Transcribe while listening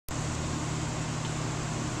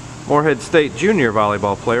Morehead State junior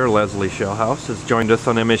volleyball player Leslie Schellhaas has joined us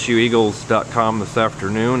on MSUEagles.com this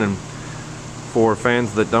afternoon. And for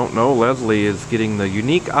fans that don't know, Leslie is getting the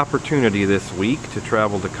unique opportunity this week to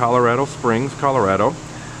travel to Colorado Springs, Colorado,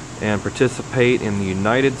 and participate in the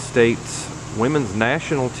United States Women's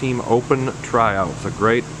National Team Open Tryouts. A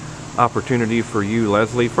great opportunity for you,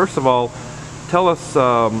 Leslie. First of all, tell us,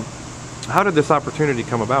 how did this opportunity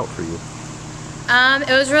come about for you?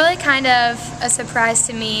 It was really kind of a surprise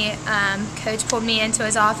to me. Coach pulled me into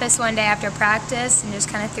his office one day after practice and just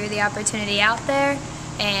kind of threw the opportunity out there.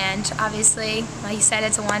 And obviously, like you said,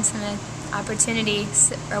 it's a once in a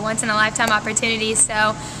lifetime opportunity.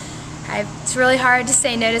 So it's really hard to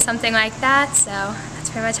say no to something like that. So that's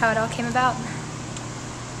pretty much how it all came about.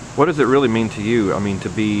 What does it really mean to you? I mean,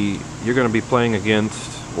 you're going to be playing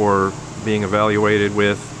against or being evaluated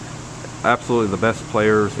with absolutely the best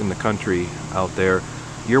players in the country out there.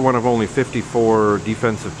 You're one of only 54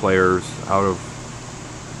 defensive players out of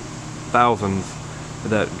thousands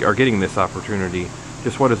that are getting this opportunity.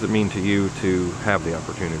 Just what does it mean to you to have the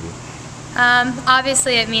opportunity?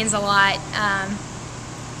 Obviously it means a lot.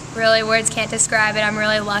 Really, words can't describe it. I'm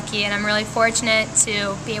really lucky and I'm really fortunate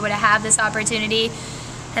to be able to have this opportunity.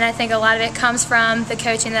 And I think a lot of it comes from the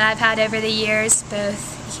coaching that I've had over the years,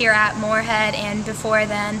 both here at Morehead and before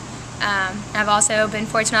then. I've also been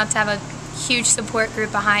fortunate enough to have a huge support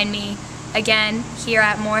group behind me, again, here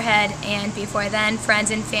at Morehead and before then, friends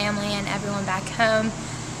and family and everyone back home.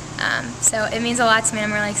 So it means a lot to me.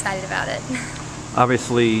 I'm really excited about it.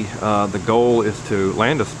 Obviously, the goal is to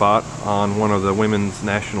land a spot on one of the women's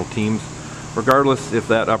national teams. Regardless if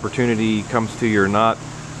that opportunity comes to you or not,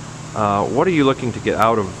 what are you looking to get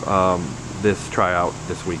out of this tryout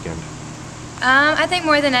this weekend? I think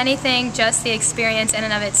more than anything, just the experience in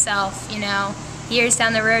and of itself. You know, years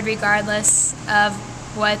down the road, regardless of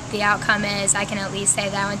what the outcome is, I can at least say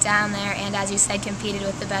that I went down there and, as you said, competed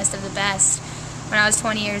with the best of the best when I was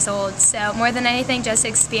 20 years old. So more than anything, just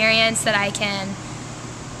experience that I can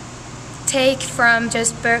take from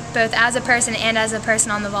just both as a person and as a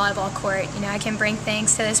person on the volleyball court. You know, I can bring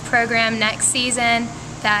things to this program next season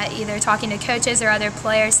that, either talking to coaches or other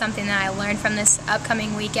players, something that I learned from this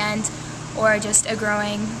upcoming weekend, or just a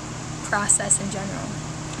growing process in general.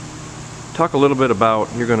 Talk a little bit about,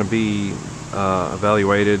 you're going to be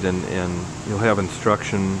evaluated and you'll have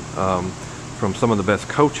instruction from some of the best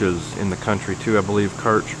coaches in the country too. I believe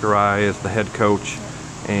Kurt Garay is the head coach,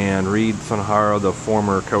 and Reed Sonhara, the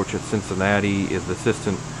former coach at Cincinnati, is the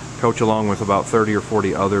assistant coach, along with about 30 or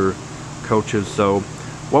 40 other coaches. So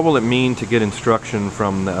what will it mean to get instruction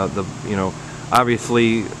from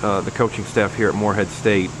obviously the coaching staff here at Morehead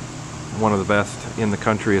State, one of the best in the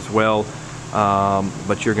country as well,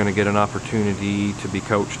 but you're going to get an opportunity to be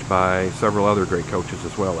coached by several other great coaches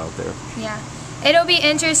as well out there. Yeah, it'll be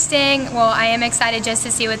interesting. Well, I am excited just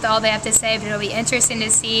to see what all they have to say, but it'll be interesting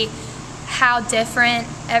to see how different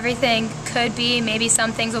everything could be. Maybe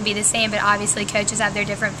some things will be the same, but obviously coaches have their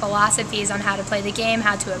different philosophies on how to play the game,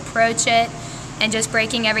 how to approach it, and just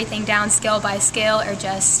breaking everything down skill by skill, or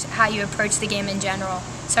just how you approach the game in general.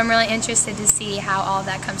 So I'm really interested to see how all of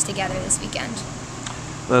that comes together this weekend.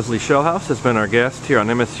 Leslie Schellhaas has been our guest here on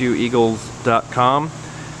MSUEagles.com,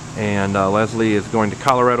 and Leslie is going to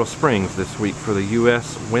Colorado Springs this week for the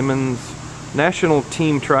U.S. Women's National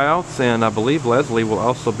Team Tryouts, and I believe Leslie will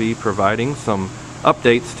also be providing some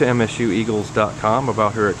updates to MSUEagles.com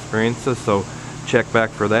about her experiences, so check back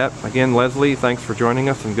for that. Again, Leslie, thanks for joining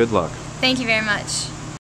us and good luck. Thank you very much.